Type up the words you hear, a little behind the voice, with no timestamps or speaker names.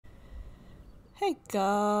Hey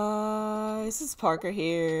guys, it's Parker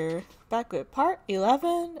here, back with part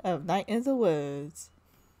 11 of Night in the Woods.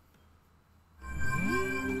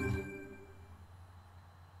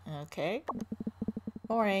 Okay.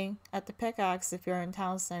 Morning, at the Pickaxe if you're in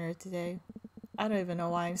Town Center today. I don't even know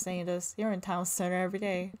why I'm saying this, you're in Town Center every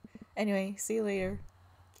day. Anyway, see you later.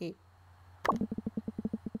 Okay.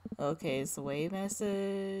 Okay, it's a wave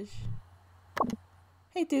message.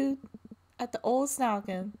 Hey dude, at the old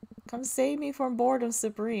Snalkin, come save me from boredom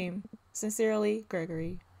supreme. Sincerely,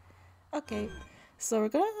 Gregory. Okay, so we're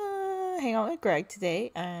gonna hang out with Greg today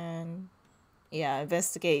and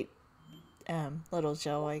investigate Little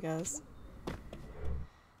Joe, I guess.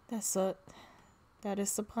 That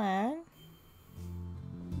is the plan.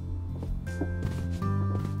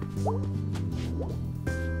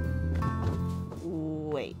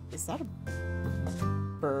 Wait, is that a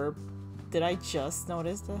burp? Did I just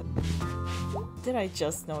notice that?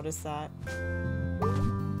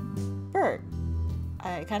 Bert,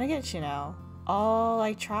 I kinda get you now. All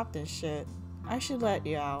like trapped and shit. I should let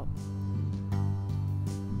you out.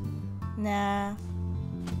 Nah.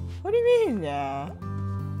 What do you mean, nah?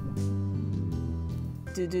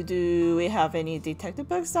 Do we have any detective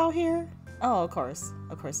books out here? Oh, of course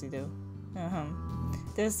we do.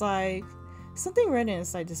 There's like something written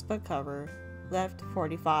inside this book cover. Left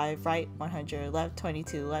 45, right 100, left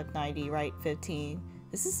 22, left 90, right 15.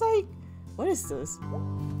 This is like, what is this?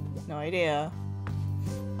 No idea.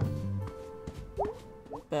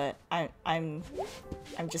 But I'm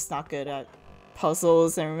just not good at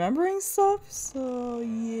puzzles and remembering stuff, so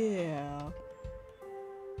yeah.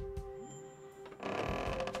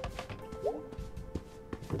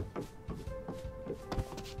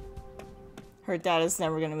 Her dad is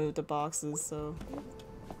never gonna move the boxes, so.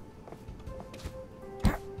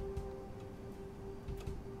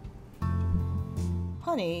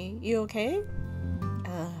 Honey, you okay?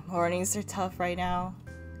 Mornings are tough right now.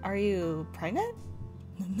 Are you pregnant?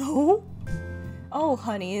 No? Oh,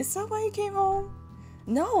 honey, is that why you came home?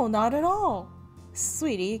 No, not at all.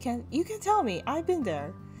 Sweetie, you can tell me. I've been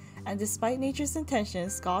there. And despite nature's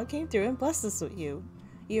intentions, God came through and blessed us with you.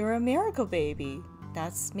 You're a miracle baby.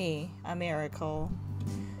 That's me, a miracle.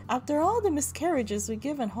 After all the miscarriages we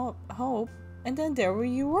given hope, and then there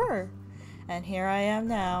you were. And here I am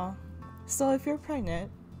now. So if you're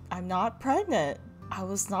pregnant, I'm not pregnant. I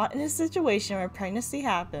was not in a situation where pregnancy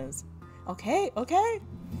happens. Okay?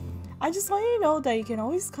 I just want you to know that you can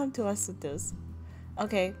always come to us with this.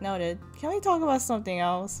 Okay, noted. Can we talk about something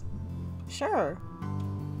else? Sure.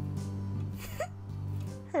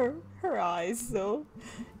 her eyes though.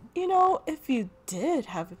 You know, if you did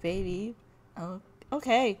have a baby. Oh,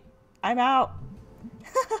 okay. I'm out.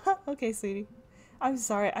 Okay, sweetie. I'm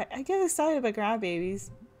sorry. I get excited about grandbabies.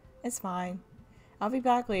 It's fine. I'll be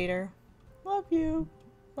back later. Love you.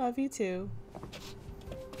 Love you too.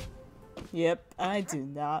 Yep, I do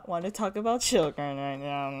not want to talk about children right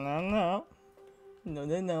now.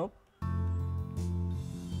 No.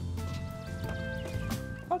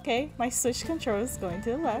 Okay, my Switch controller is going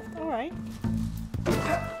to the left. Alright.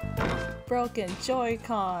 Broken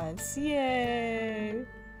Joy-Cons. Yay!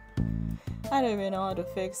 I don't even know how to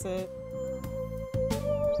fix it.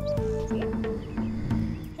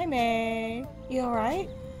 Hey May, you alright?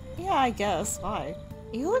 Yeah, I guess. Why?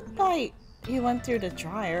 You look like you went through the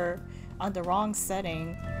dryer on the wrong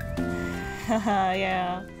setting. Haha,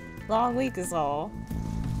 yeah. Long week is all.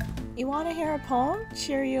 You want to hear a poem?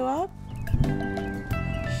 Cheer you up?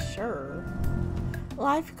 Sure.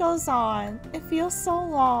 Life goes on. It feels so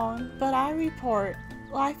long, but I report,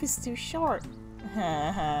 life is too short.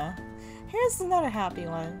 Haha. Here's another happy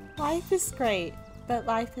one. Life is great, but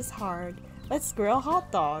life is hard. Let's grill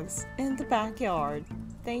hot dogs in the backyard.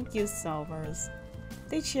 Thank you, Selmers.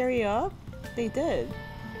 They cheer you up? They did.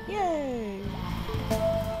 Yay!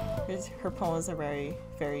 Her poems are very,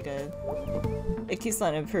 very good. It keeps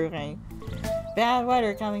on improving. Bad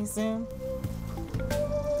weather coming soon.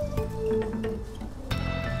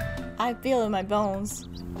 I feel it in my bones.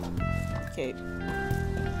 Okay.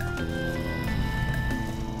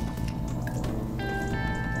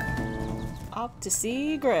 Up to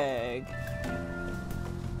see Greg.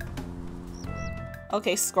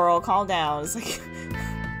 Okay, squirrel, calm down. It's like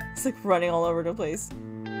it's like running all over the place.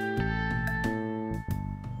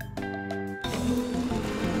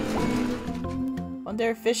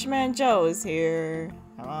 Wonder if Fisherman Joe is here.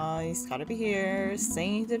 Come on, he's gotta be here,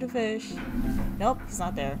 singing to the fish. Nope, he's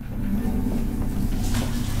not there.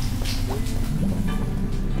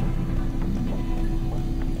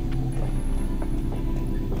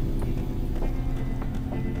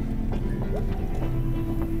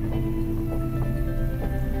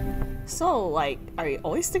 So, like, are you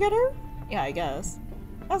always together? Yeah, I guess.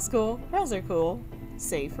 That's cool. Friends are cool.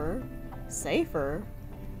 Safer. Safer?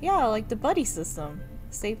 Yeah, like the buddy system.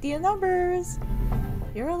 Safety in numbers.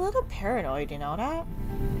 You're a little paranoid, you know that?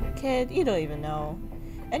 Kid, you don't even know.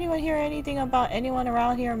 Anyone hear anything about anyone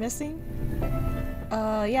around here missing?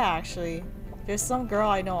 Yeah, actually. There's some girl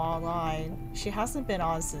I know online. She hasn't been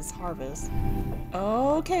on since Harvest.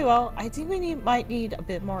 Okay, well, I think we might need a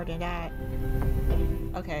bit more than that.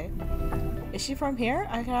 Okay. Is she from here?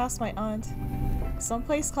 I can ask my aunt. Some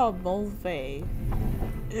place called Mulvey.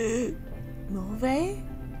 Mulvey?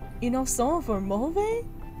 You know someone from Mulvey?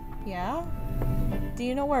 Yeah? Do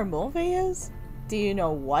you know where Mulvey is? Do you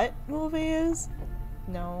know what Mulvey is?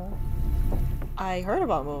 No. I heard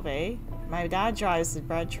about Mulvey. My dad drives the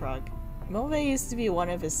bread truck. Mulvey used to be one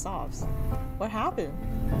of his stops. What happened?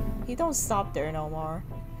 He don't stop there no more.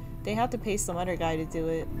 They had to pay some other guy to do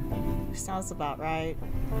it. Sounds about right.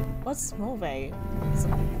 What's Mulvey?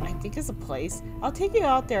 I think it's a place. I'll take you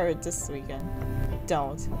out there this weekend.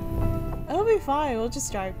 Don't. It'll be fine, we'll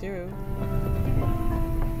just drive through.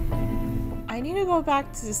 I need to go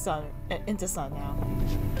back to the sun, into sun now.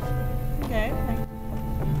 Okay.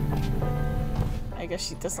 I guess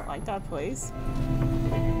she doesn't like that place.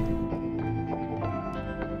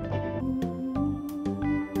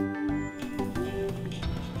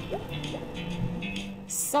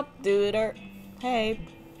 Sup, duder? Hey,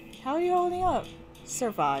 how are you holding up?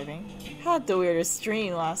 Surviving. Had the weirdest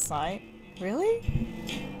dream last night. Really?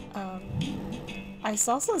 I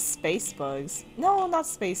saw some space bugs. No, not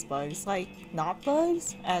space bugs. Like, not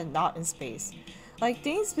bugs and not in space. Like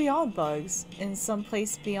things beyond bugs in some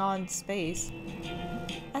place beyond space.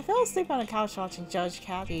 I fell asleep on the couch watching Judge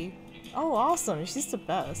Cathy. Oh, awesome. She's the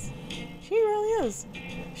best. She really is.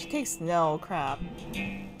 She takes no crap.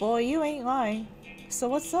 Boy, you ain't lying. So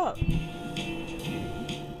what's up? You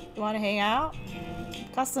wanna hang out?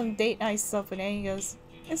 Got some date night stuff with Angus.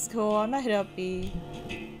 It's cool, I might hit up B.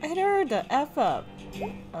 I hit her the F up.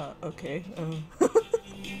 Okay.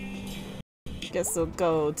 Guess we'll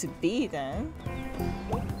go to B then.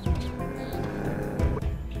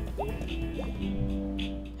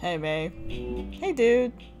 Hey, May. Hey,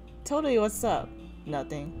 dude. Totally, what's up?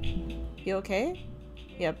 Nothing. You okay?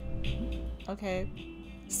 Yep. Okay.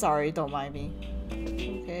 Sorry, don't mind me.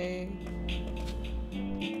 Okay.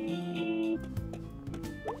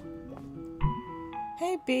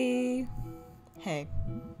 Hey, B. Hey.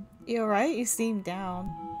 You alright? You seem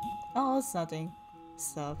down. Oh, it's nothing.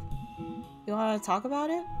 Stuff. You wanna talk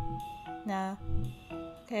about it? Nah.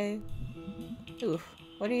 Okay. Oof.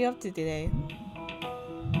 What are you up to today?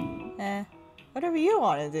 Whatever you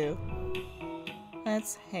wanna do.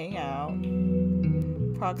 Let's hang out.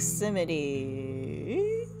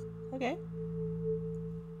 Proximity. Okay.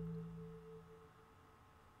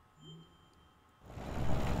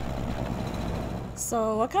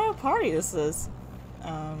 So, what kind of party this is?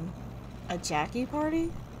 A Jackie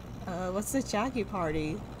party? What's the Jackie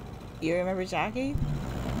party? You remember Jackie?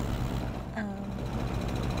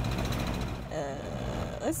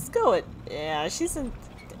 Let's go with... Yeah, she's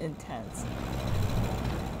intense.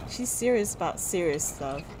 She's serious about serious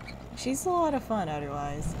stuff. She's a lot of fun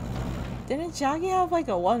otherwise. Didn't Jackie have like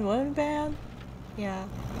a one-woman band? Yeah.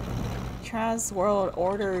 Trans World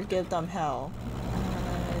Order give them hell.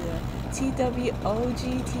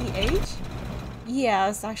 TWOGTH? Yeah,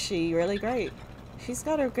 it's actually really great. She's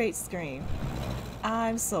got a great scream.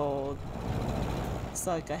 I'm sold. It's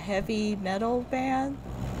like a heavy metal band.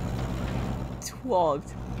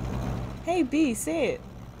 Twogged. Hey B, say it.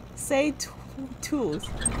 Say tooth.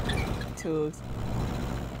 Tooth.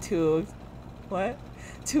 Tooth. What?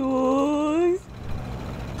 Tooth.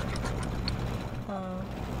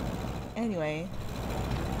 Anyway.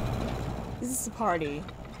 This is a party.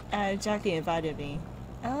 And Jackie invited me.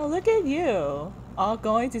 Oh, look at you! All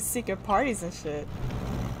going to secret parties and shit.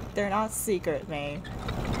 They're not secret, May.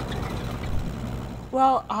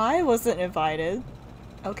 Well, I wasn't invited.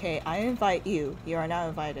 Okay, I invite you. You are not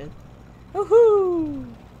invited. Woohoo!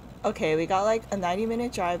 Okay, we got like a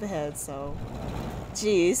 90-minute drive ahead, so...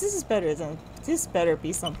 Jeez, this better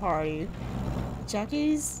be some party.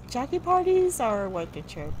 Jackie parties are worth the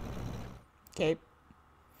trip. Okay.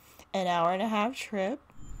 An hour-and-a-half trip.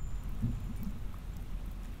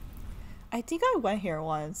 I think I went here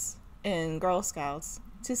once, in Girl Scouts,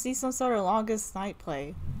 to see some sort of longest night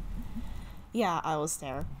play. Yeah, I was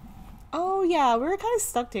there. Oh yeah, we were kind of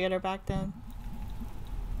stuck together back then.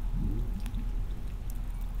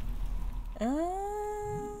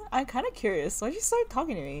 I'm kind of curious, why'd you start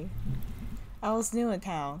talking to me? I was new in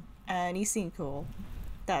town, and you seemed cool.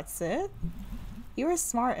 That's it? You were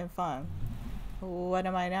smart and fun. What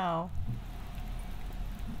am I now?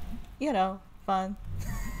 You know, fun.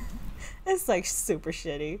 It's like super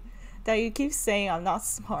shitty that you keep saying I'm not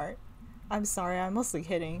smart. I'm sorry, I'm mostly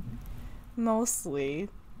kidding. Mostly.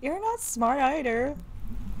 You're not smart either.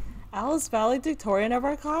 Alice valedictorian of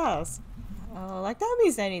our class. Like that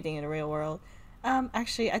means anything in the real world.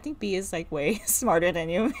 Actually, I think B is like way smarter than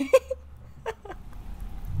you.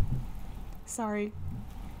 Sorry.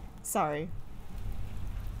 Sorry.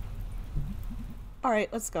 Alright,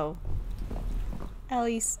 let's go. At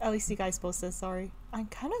least you guys both said sorry. I'm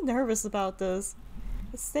kind of nervous about this.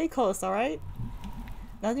 Let's stay close, alright?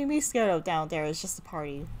 Nothing to be scared of down there, it's just a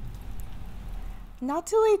party. Not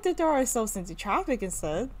too late to throw ourselves into traffic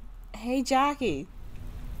instead. Hey, Jackie.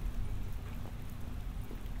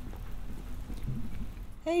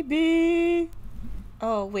 Hey, B.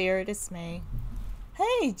 Oh, weird, it's May.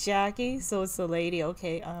 Hey, Jackie. So it's the lady,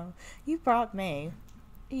 okay. You brought May.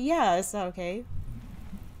 Yeah, is that okay?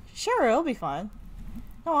 Sure, it'll be fun.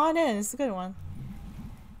 Go on in, it's a good one.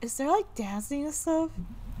 Is there like dancing and stuff?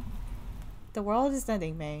 The world is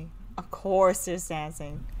ending, May. Of course there's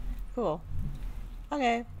dancing. Cool.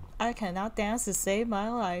 Okay, I cannot dance to save my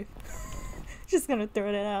life. Just gonna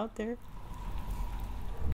throw that out there.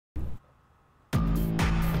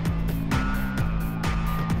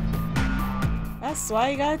 That's why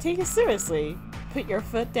you gotta take it seriously. Put your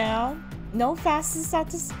foot down. No fastest at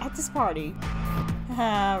this party.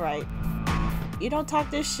 Right. You don't talk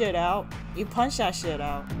this shit out. You punch that shit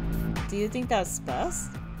out. Do you think that's best?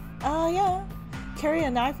 Yeah. Carry a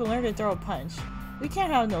knife and learn to throw a punch. We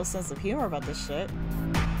can't have no sense of humor about this shit.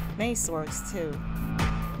 Mace works too.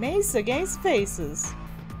 Mace against faces.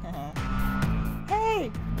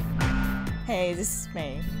 Hey! Hey, this is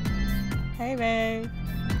May. Hey, May.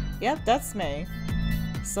 Yep, that's May.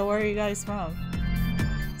 So where are you guys from?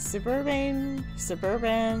 Suburban,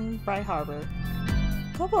 Bright Harbor.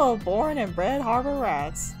 Couple of born and bred harbor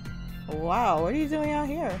rats. Wow, what are you doing out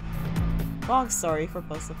here? Long story for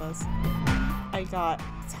both of us. I got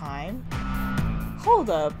time?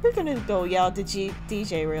 Hold up, we're gonna go yell at the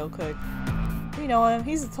DJ real quick. We know him,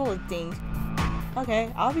 he's a total dink.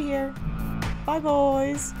 Okay, I'll be here. Bye,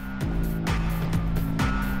 boys.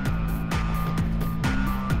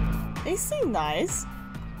 They seem nice.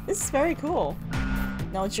 This is very cool.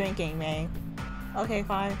 No drinking, May. Okay,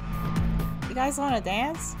 fine. You guys wanna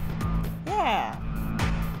dance? Yeah.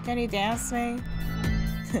 Can you dance, May?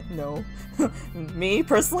 No. Me,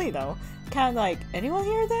 personally, no. Can, like, anyone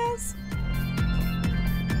here dance?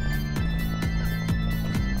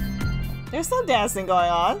 There's some dancing going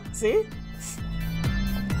on, see?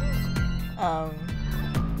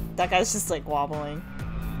 That guy's just, like, wobbling.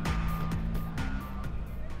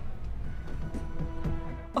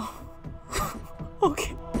 Oh.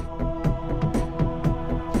 Okay.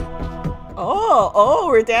 Oh,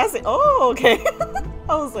 we're dancing. Oh, okay.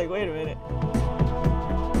 I was like, wait a minute.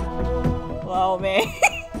 Wow, man.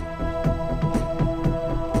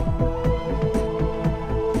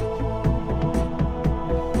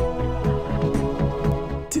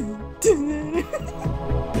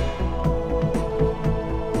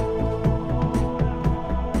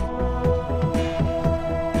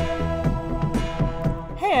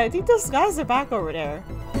 Hey, I think those guys are back over there.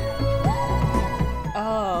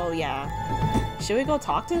 Oh, yeah. Should we go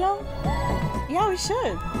talk to them? Yeah, we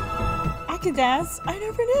should. I can dance. I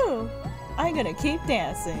never knew. I'm gonna keep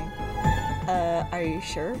dancing. Are you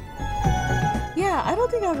sure? Yeah, I don't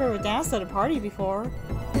think I've ever danced at a party before.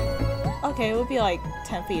 Okay, we'll be like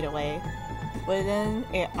 10 feet away. Within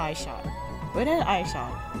an eye shot. Within an eye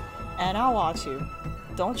shot. And I'll watch you.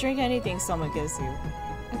 Don't drink anything someone gives you.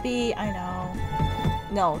 B, I know.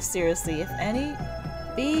 No, seriously, if any...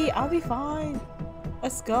 B, I'll be fine.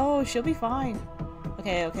 Let's go, she'll be fine.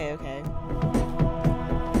 Okay.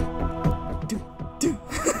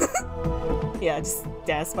 Yeah, just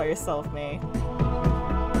dance by yourself, May.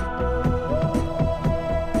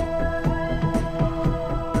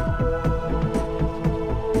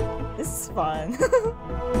 This is fun.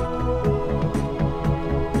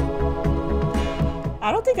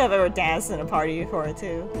 I don't think I've ever danced in a party before,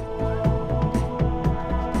 too.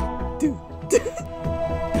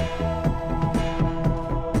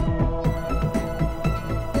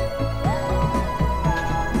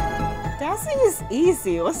 Dancing is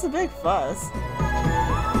easy. What's the big fuss?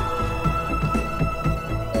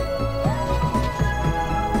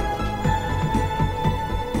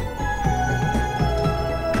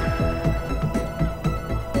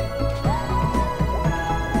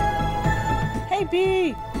 Hey,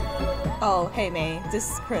 B! Oh, hey, May.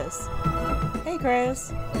 This is Chris. Hey,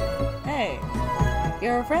 Chris. Hey.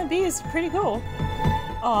 Your friend B is pretty cool.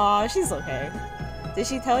 Aw, she's okay. Did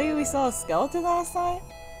she tell you we saw a skeleton last night?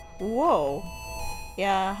 Whoa.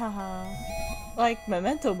 Yeah, haha. Like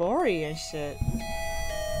Memento Mori and shit.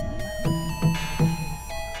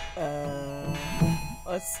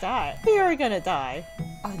 What's that? You're gonna die.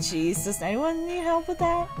 Oh jeez, does anyone need help with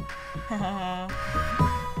that? Haha.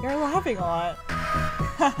 You're laughing a lot.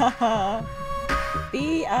 Haha.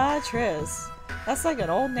 Beatrice. That's like an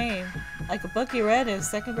old name. Like a book you read in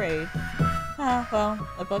 2nd grade. Well,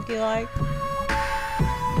 a book you like.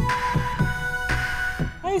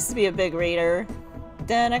 I used to be a big reader.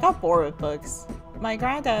 Then I got bored with books. My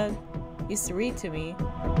granddad used to read to me.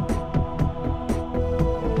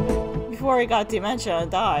 Before he got dementia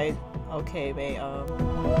and died. Okay, mate,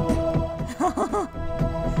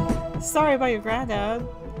 Sorry about your granddad.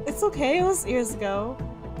 It's okay, it was years ago.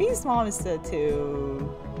 Bee's mom is dead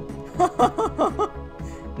too.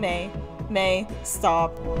 May,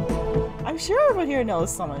 stop. I'm sure everyone here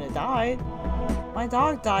knows someone who died. My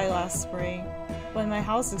dog died last spring when my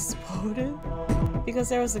house exploded because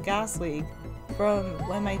there was a gas leak from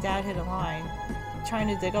when my dad hit a line, trying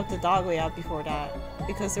to dig up the dog way out before that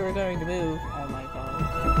because they were going to move. Oh my god.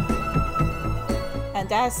 And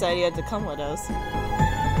Dad said he had to come with us.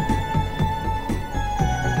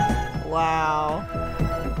 Wow.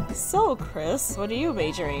 So Chris, what are you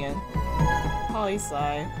majoring in?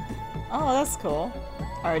 Poli-sci. Oh, that's cool.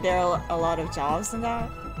 Are there a lot of jobs in that?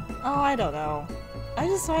 Oh, I don't know. I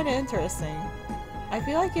just find it interesting. I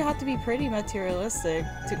feel like you have to be pretty materialistic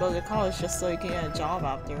to go to college just so you can get a job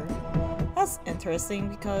after. That's interesting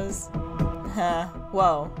because...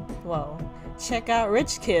 whoa. Check out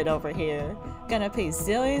rich kid over here. Gonna pay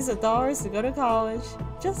zillions of dollars to go to college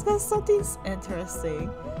just cause something's interesting.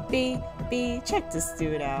 B, check this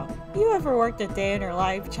dude out. You ever worked a day in your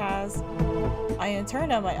life, Chaz? I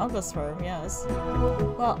interned at my uncle's firm, yes.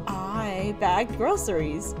 Well, I bagged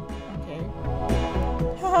groceries. Okay.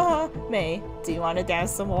 Haha, May, do you want to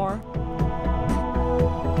dance some more?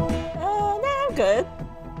 Nah, I'm good.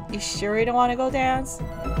 You sure you don't want to go dance?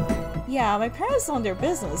 Yeah, my parents own their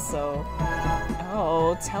business, so...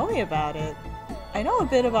 Oh, tell me about it. I know a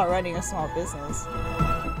bit about running a small business.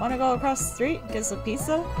 Wanna go across the street and get some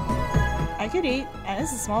pizza? I could eat, and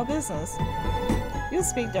it's a small business. You'll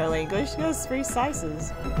speak their language, get us free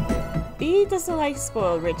slices. B doesn't like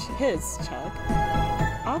spoiled rich kids, Chuck.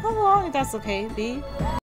 I'll come along if that's okay, B.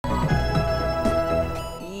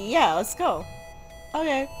 Yeah, let's go.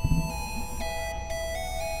 Okay.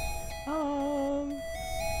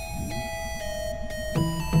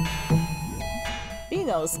 B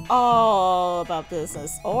knows all about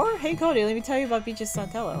business. Or, hey Cody, let me tell you about Beatrice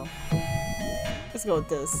Santello. Let's go with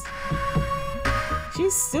this.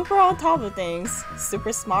 She's super on top of things,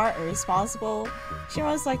 super smart and responsible. She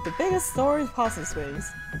runs like the biggest store in Possum Springs.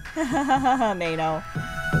 Mano.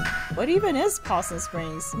 What even is Possum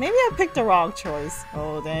Springs? Maybe I picked the wrong choice.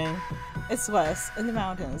 Oh dang. It's west, in the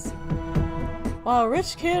mountains. While a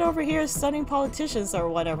rich kid over here is studying politicians or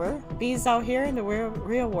whatever, B's out here in the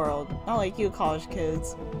real world. Not like you college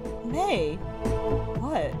kids. May!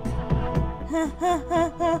 What?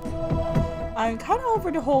 I'm kinda over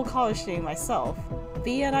the whole college thing myself.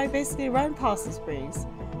 B and I basically run Possum Springs.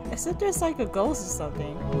 Except there's like a ghost or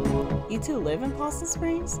something. You two live in Possum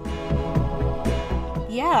Springs?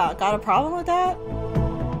 Yeah, got a problem with that?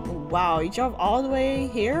 Wow, you drove all the way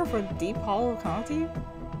here from Deep Hollow County?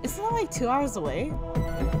 Isn't that like 2 hours away?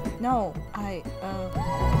 No,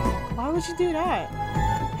 why would you do that?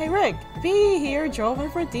 Hey Rick, B here drove in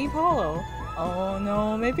for Deep Hollow. Oh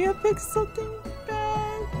no, maybe I picked something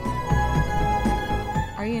bad.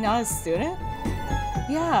 Are you not a student?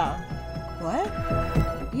 Yeah. What?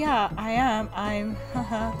 Yeah, I am. I'm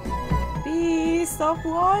haha. B, stop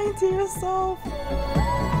lying to yourself.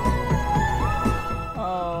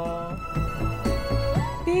 Oh.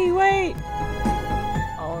 B, wait.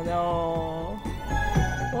 Oh no.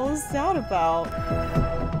 What was that about?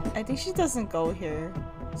 I think she doesn't go here.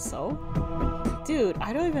 So? Dude,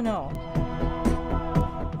 I don't even know.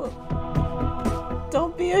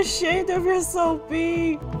 Don't be ashamed of yourself,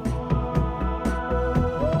 B!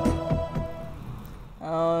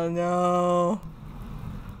 Oh no.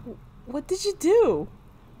 What did you do?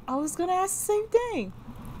 I was gonna ask the same thing.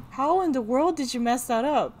 How in the world did you mess that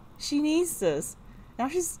up? She needs this. Now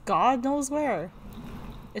she's God knows where.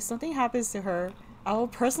 If something happens to her, I will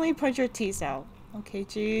personally punch your teeth out. Okay,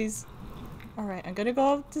 jeez. Alright, I'm gonna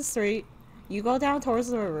go up the street. You go down towards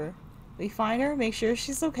the river. We find her, make sure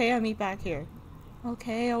she's okay, and meet back here.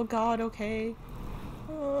 Okay, oh god, okay.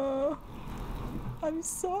 I'm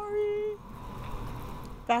sorry.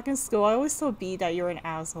 Back in school, I always told B that you're an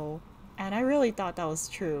asshole. And I really thought that was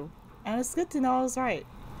true. And it's good to know I was right.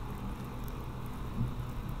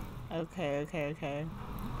 Okay.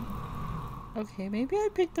 Okay, maybe I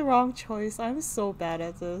picked the wrong choice. I'm so bad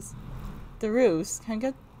at this. The roofs. Can I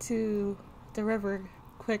get to the river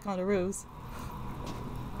quick on the roofs?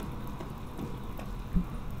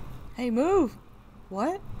 Hey, move!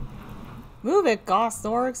 What? Move it, goss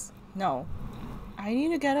dorks! No. I need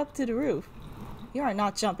to get up to the roof. You are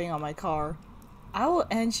not jumping on my car. I will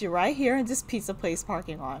end you right here in this pizza place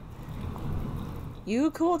parking lot.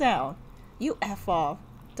 You cool down. You F off.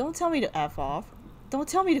 Don't tell me to F off. Don't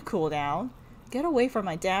tell me to cool down. Get away from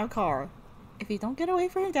my damn car. If you don't get away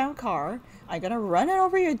from your damn car, I'm gonna run it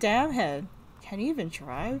over your damn head. Can you even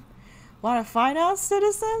drive? Wanna find out,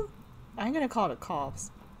 citizen? I'm gonna call the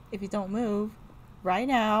cops. If you don't move, right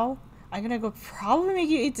now, I'm gonna go probably make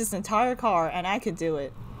you eat this entire car, and I could do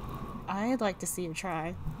it. I'd like to see you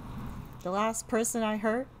try. The last person I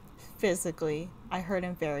hurt, physically, I hurt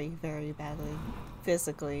him very, very badly.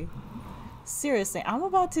 Physically. Seriously, you're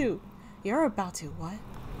about to what?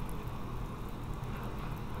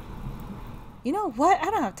 You know what?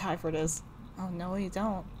 I don't have time for this. Oh, no, you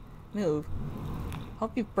don't. Move.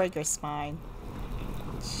 Hope you break your spine.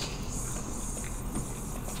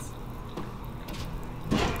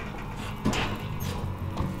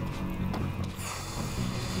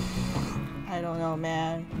 I don't know,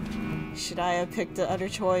 man. Should I have picked the other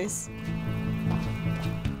choice?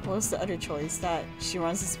 What was the other choice? That she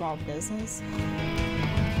runs a small business?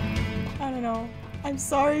 I don't know. I'm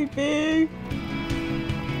sorry, babe.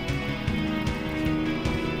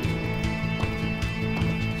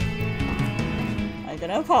 I'm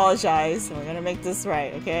gonna apologize and we're gonna make this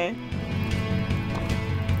right, okay?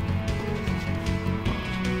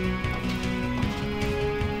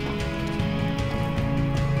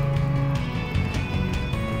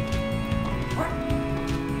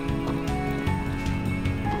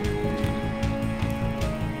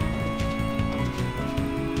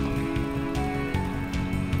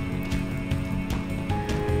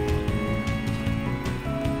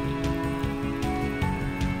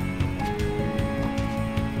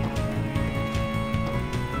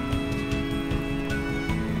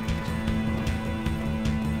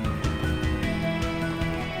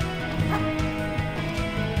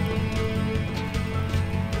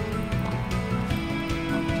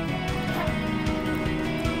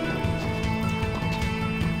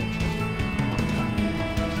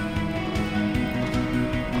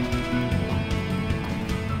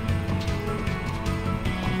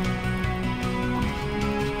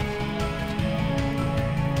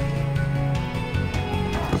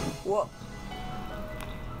 Whoa.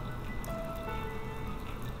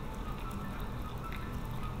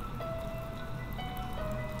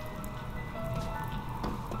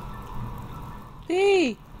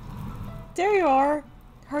 B! There you are!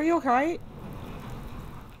 Are you okay?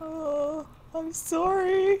 Oh, I'm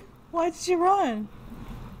sorry. Why did you run?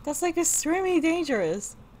 That's like extremely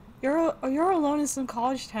dangerous. You're alone in some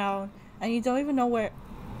college town and you don't even know where.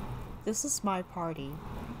 This is my party.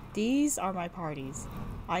 These are my parties.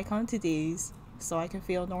 I come to these so I can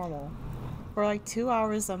feel normal for like 2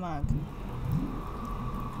 hours a month.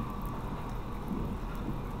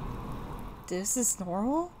 This is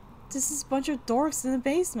normal? This is a bunch of dorks in the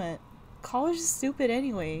basement. College is stupid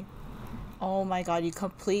anyway. Oh my god, you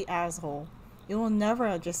complete asshole. You will never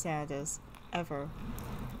understand this. Ever.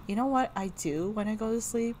 You know what I do when I go to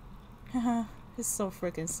sleep? Haha, it's so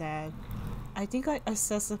freaking sad. I think like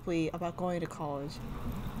obsessively about going to college.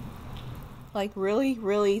 Like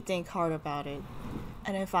really think hard about it.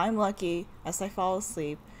 And if I'm lucky, as I fall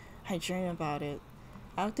asleep, I dream about it.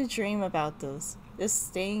 I have to dream about this. This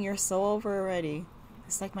staying you're so over already.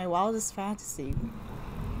 It's like my wildest fantasy.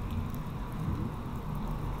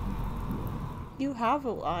 You have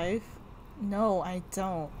a life. No, I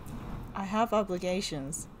don't. I have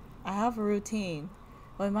obligations. I have a routine.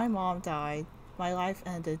 When my mom died, my life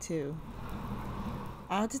ended too.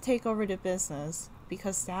 I had to take over the business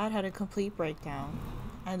because Dad had a complete breakdown,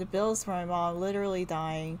 and the bills for my mom literally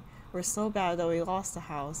dying were so bad that we lost the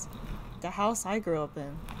house. The house I grew up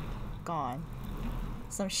in. Gone.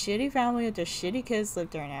 Some shitty family with their shitty kids live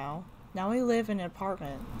there now. Now we live in an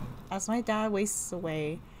apartment. As my dad wastes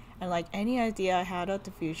away, and like any idea I had of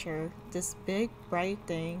the future, this big, bright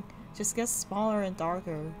thing just gets smaller and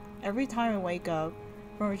darker every time I wake up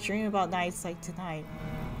from a dream about nights like tonight.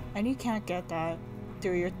 And you can't get that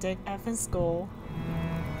through your thick effing skull.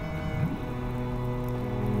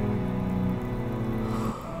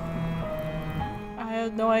 I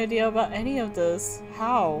had no idea about any of this.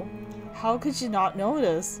 How? How could you not know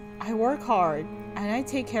this? I work hard, and I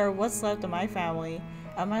take care of what's left of my family,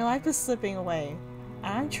 and my life is slipping away.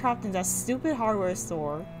 And I'm trapped in that stupid hardware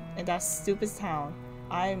store, in that stupid town.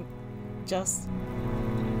 just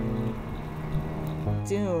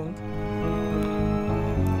doomed.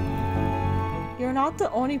 You're not the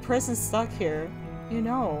only person stuck here. You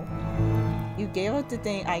know. You gave up the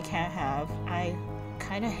thing I can't have. I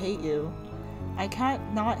kinda hate you. I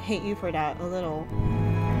can't not hate you for that a little.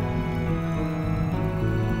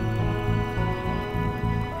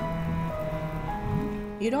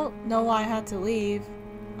 You don't know why I had to leave.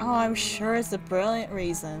 Oh, I'm sure it's a brilliant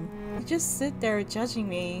reason. You just sit there judging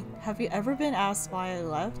me. Have you ever been asked why I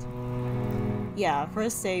left? Yeah,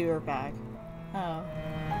 first day you were back. Oh.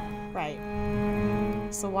 Right.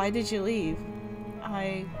 So why did you leave?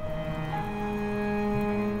 I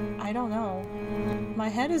don't know. My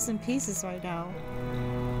head is in pieces right now.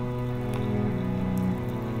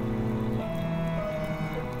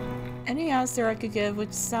 Any answer I could give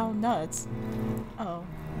would sound nuts. Oh.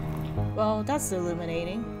 Well, that's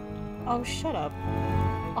illuminating. Oh, shut up.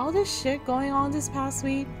 All this shit going on this past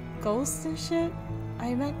week? Ghosts and shit?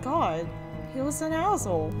 I meant God. He was an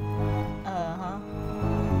asshole. Uh-huh.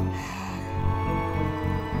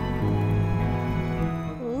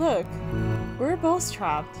 Look, we're both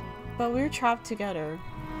trapped, but we're trapped together.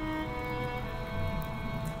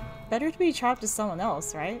 Better to be trapped with someone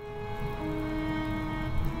else, right?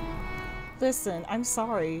 Listen, I'm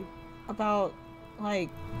sorry about, like,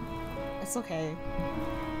 it's okay.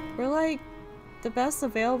 We're like the best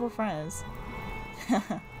available friends.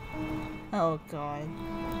 Oh god.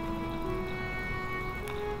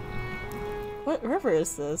 What river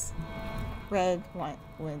is this? Red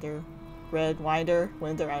Winder, I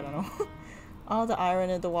don't know. All the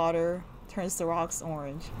iron in the water turns the rocks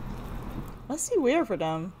orange. Must be weird for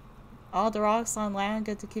them. All the rocks on land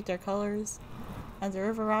get to keep their colors, and the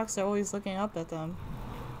river rocks are always looking up at them.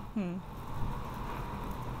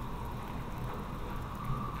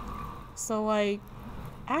 So, like,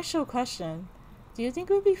 actual question. Do you think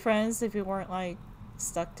we'd be friends if we weren't, like,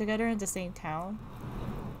 stuck together in the same town?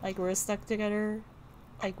 Like, we were stuck together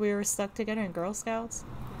in Girl Scouts?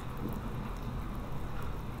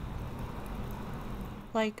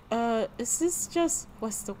 Like, is this just,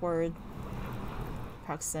 what's the word?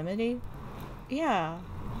 Proximity? Yeah.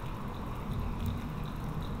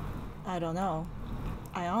 I don't know.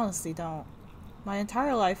 I honestly don't. My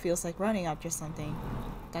entire life feels like running after something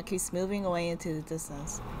that keeps moving away into the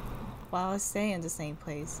distance, while I stay in the same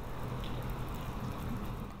place.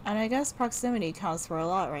 And I guess proximity counts for a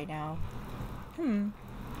lot right now.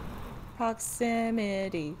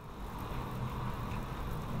 Proximity.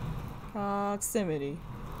 Proximity.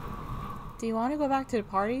 Do you want to go back to the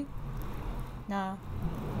party? Nah.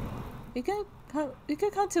 We could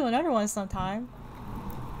come to another one sometime.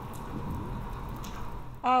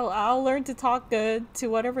 I'll learn to talk good to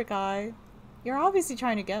whatever guy you're obviously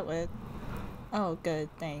trying to get with. Oh, good,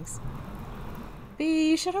 thanks.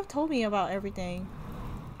 B, you should have told me about everything.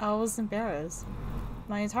 I was embarrassed.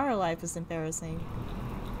 My entire life is embarrassing.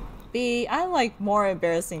 B, I'm like more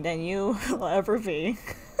embarrassing than you will ever be.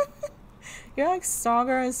 You're like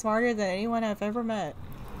stronger and smarter than anyone I've ever met.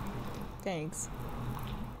 Thanks.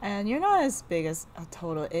 And you're not as big as a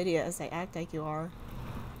total idiot as I act like you are.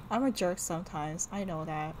 I'm a jerk sometimes, I know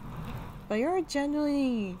that. But you're a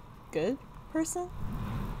genuinely good person?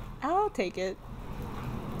 I'll take it.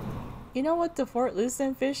 You know what the Fort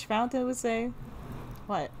Lucent fish fountain would say?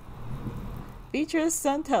 What? Beatrice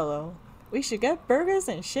Santello. We should get burgers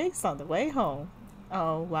and shakes on the way home.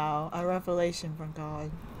 Oh wow, a revelation from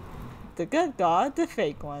God. The good God, the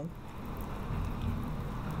fake one.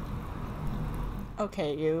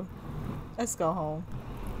 Okay, you. Let's go home.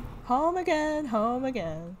 Home again, home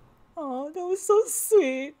again. Oh, that was so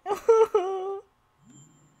sweet.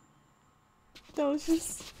 That was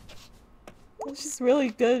just really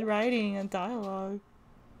good writing and dialogue.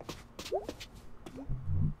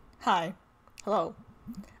 Hi. Hello.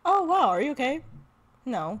 Oh wow, are you okay?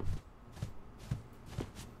 No.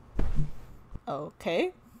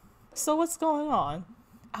 Okay. So what's going on?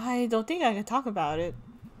 I don't think I can talk about it.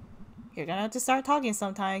 You're gonna have to start talking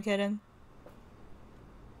sometime, kitten.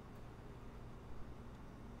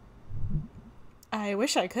 I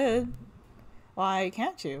wish I could. Why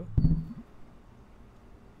can't you?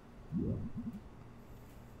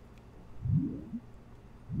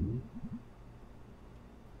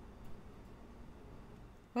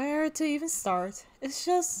 Where to even start? It's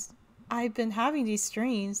just, I've been having these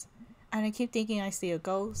dreams, and I keep thinking I see a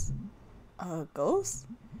ghost. A ghost?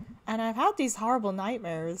 And I've had these horrible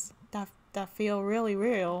nightmares that feel really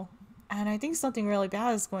real, and I think something really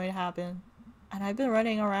bad is going to happen. And I've been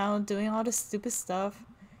running around doing all this stupid stuff,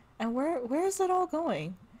 and where is it all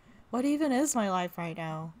going? What even is my life right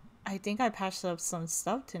now? I think I patched up some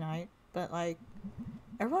stuff tonight, but like,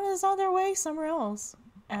 Everyone is on their way somewhere else.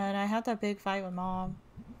 And I had that big fight with Mom.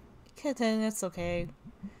 Kitten, it's okay.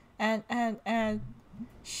 And...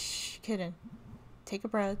 Shh, Kitten. Take a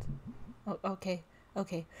breath. Oh, okay.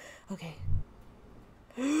 Okay.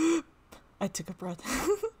 I took a breath.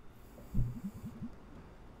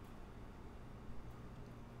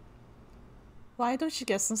 Why don't you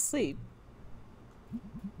get some sleep?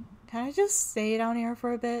 Can I just stay down here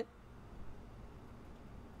for a bit?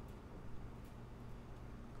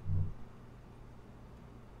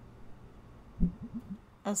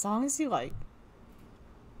 As long as you like.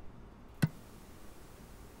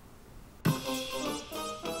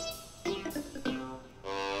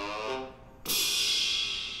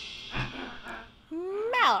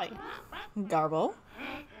 Mallory! Garble.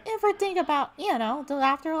 Ever think about, the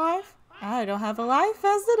afterlife? I don't have a life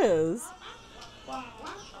as it is.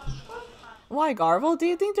 Why, Garble? Do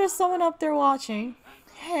you think there's someone up there watching?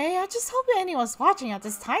 Hey, I just hope anyone's watching at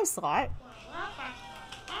this time slot.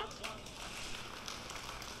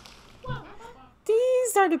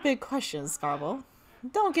 These are the big questions, Garble.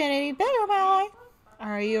 Don't get any better, Mallory.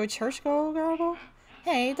 Are you a churchgoer, Garble?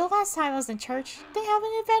 Hey, the last time I was in church, they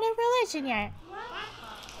haven't invented religion yet.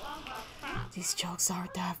 These jokes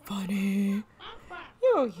aren't that funny.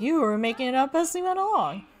 You were making it up as we went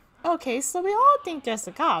along. Okay, so we all think there's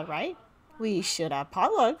a God, right? We should have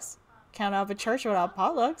potlucks. Can't have a church without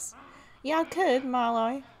potlucks. Yeah, I could,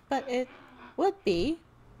 Malloy, but it would be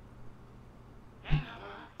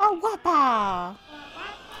a whoppa!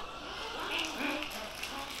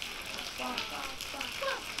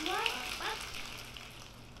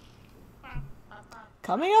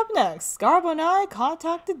 Coming up next, Garble and I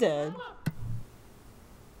contact the dead.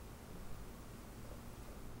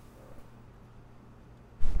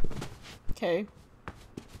 Okay.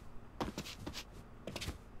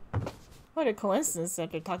 What a coincidence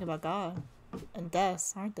that they're talking about God and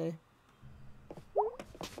deaths, aren't they?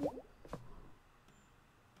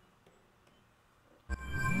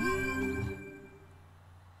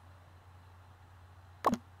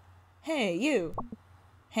 Hey, you.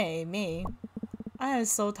 Hey, me. I am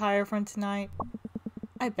so tired from tonight.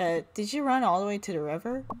 I bet. Did you run all the way to the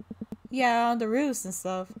river? Yeah, on the roofs and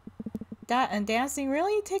stuff. That and dancing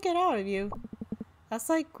really take it out of you. That's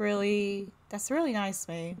really nice,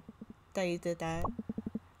 May, that you did that.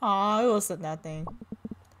 Aw, it wasn't nothing.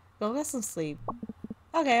 Go get some sleep.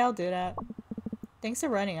 Okay, I'll do that. Thanks for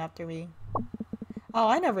running after me. Oh,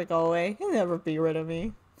 I never go away. You'll never be rid of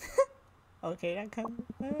me. Okay, that kind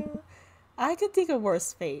of... I could think of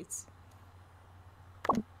worse fates.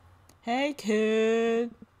 Hey, kid.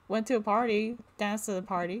 Went to a party. Danced to the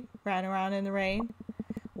party. Ran around in the rain.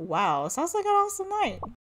 Wow, sounds like an awesome night.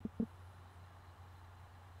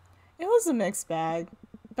 It was a mixed bag,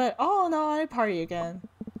 but all in all, I'd party again.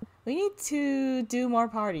 We need to do more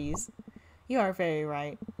parties. You are very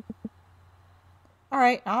right.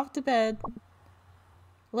 Alright, off to bed.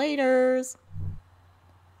 Laters!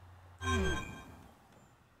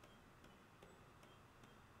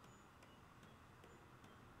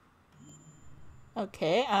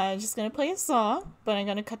 Okay, I'm just gonna play a song, but I'm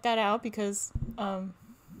gonna cut that out because,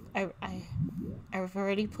 I've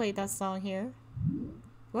already played that song here.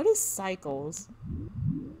 What is cycles?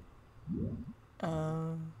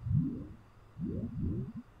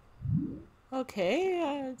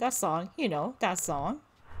 Okay, that song, that song.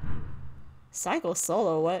 Cycle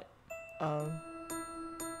solo, what?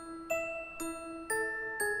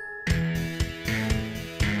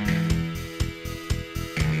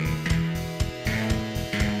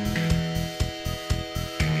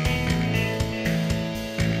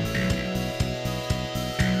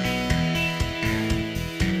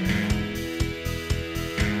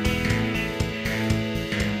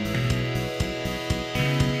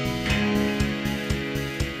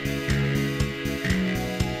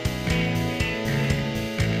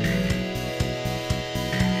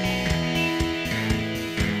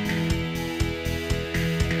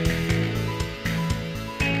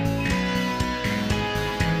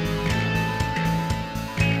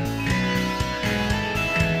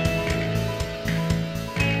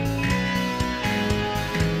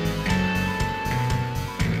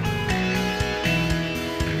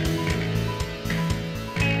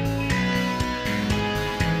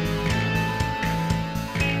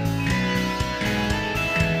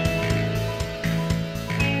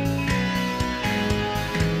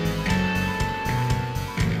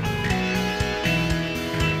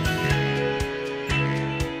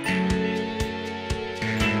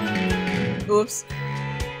 Oops.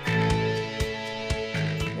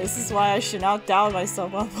 This is why I should not doubt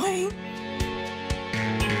myself while playing.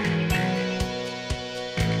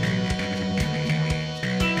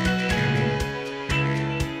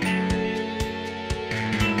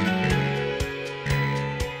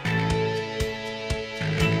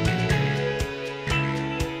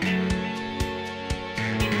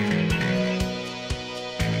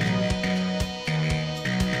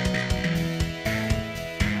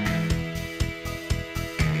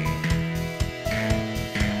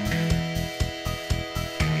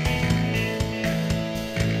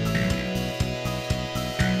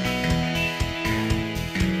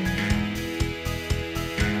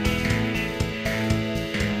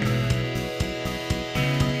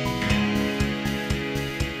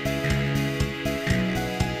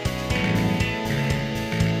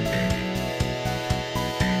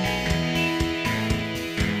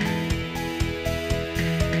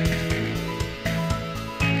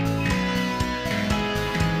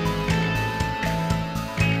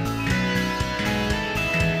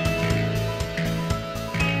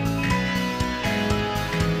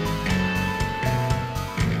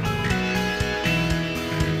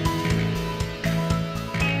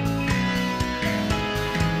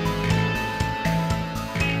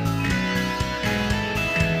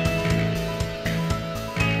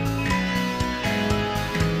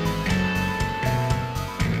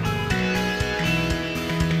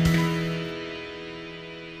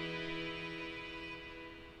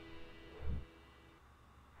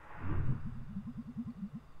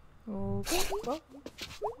 Okay, well,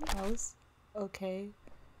 that was okay.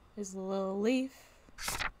 There's a little leaf.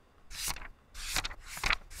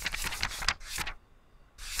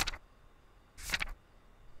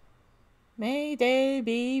 Mayday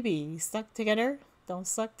baby, stuck together, don't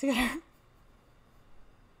suck together.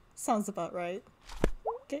 Sounds about right.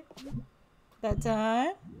 Okay.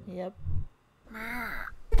 Bedtime? Yep.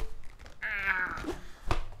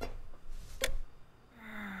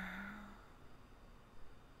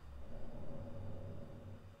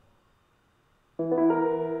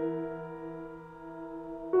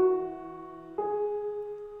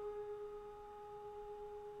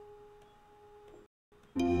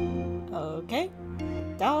 Okay.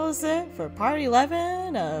 That was it for part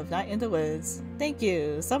 11 of Night in the Woods. Thank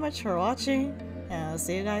you so much for watching, and I'll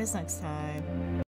see you guys next time.